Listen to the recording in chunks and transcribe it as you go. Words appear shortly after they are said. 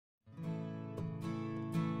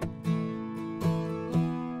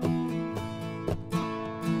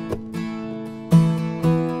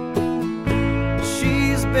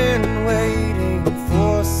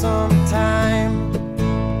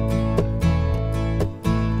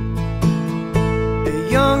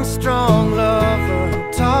strong lover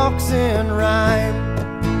who talks in rhyme.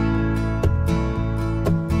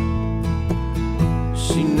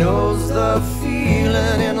 She knows the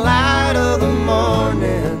feeling in light of the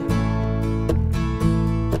morning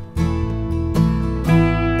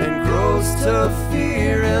and grows to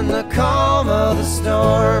fear in the calm of the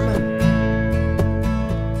storm.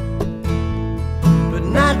 But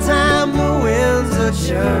nighttime the winds are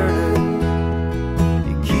churning,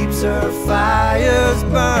 it keeps her fires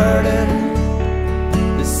burning.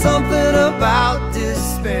 There's something about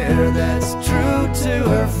despair that's true to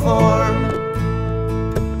her form.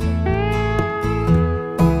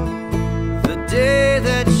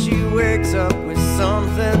 Wakes up with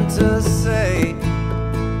something to say.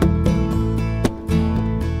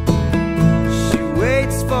 She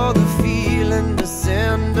waits for the feeling to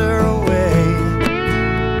send her away.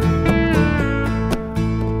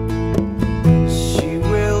 She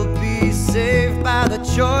will be saved by the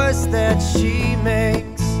choice that she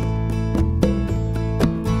makes,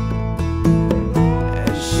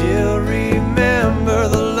 and she'll remember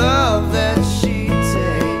the love that she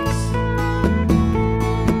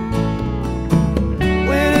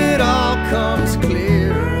comes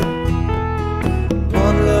clear.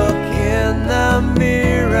 One look in the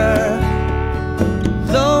mirror,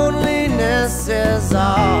 loneliness is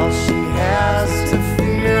all she has to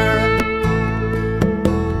fear.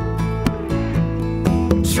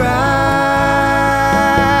 Try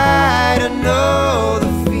to know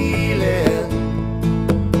the feeling,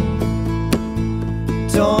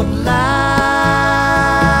 don't lie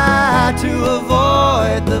to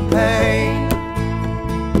avoid the pain.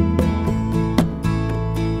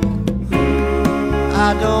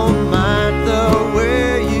 I don't mind the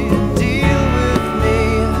way you deal with me,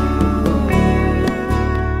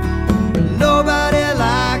 but nobody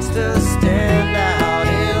likes to stand out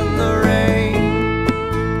in the rain.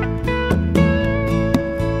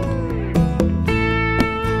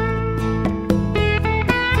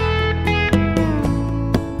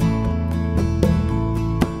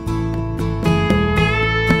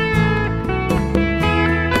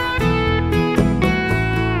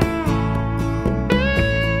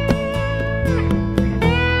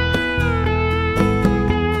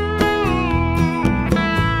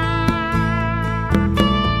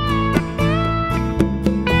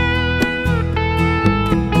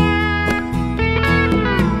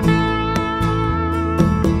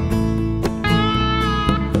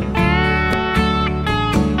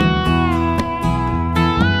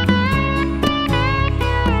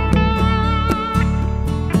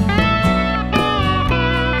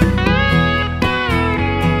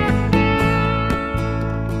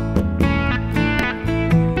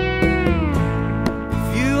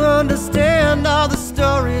 Understand all the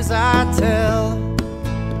stories I tell,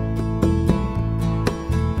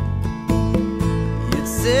 you'd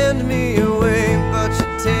send me away, but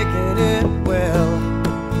you're taking it well.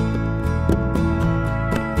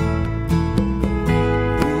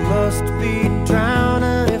 You must be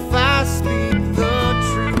drowning if I speak the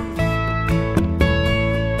truth,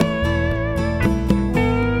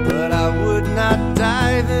 but I would not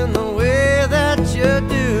dive in the way that you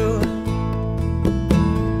do.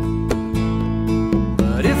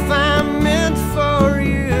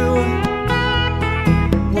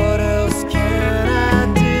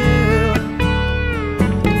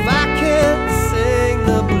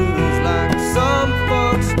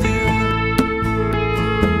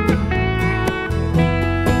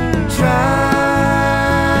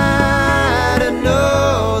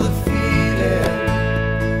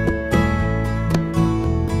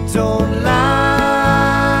 Don't lie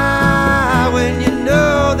when you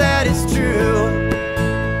know that it's true.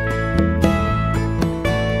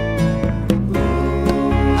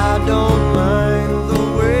 I don't mind the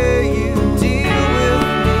way you deal with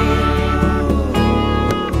me,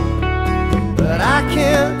 but I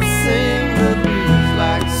can't sing the blues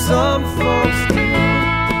like some folks do.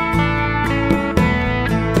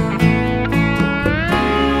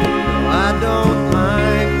 No, I don't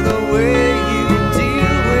mind the way you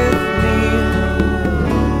deal with me,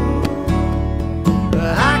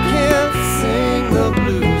 but I can't sing the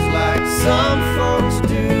blues like some folks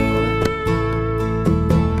do.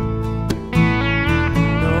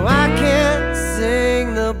 No, I can't sing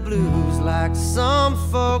the blues like some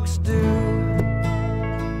folks do.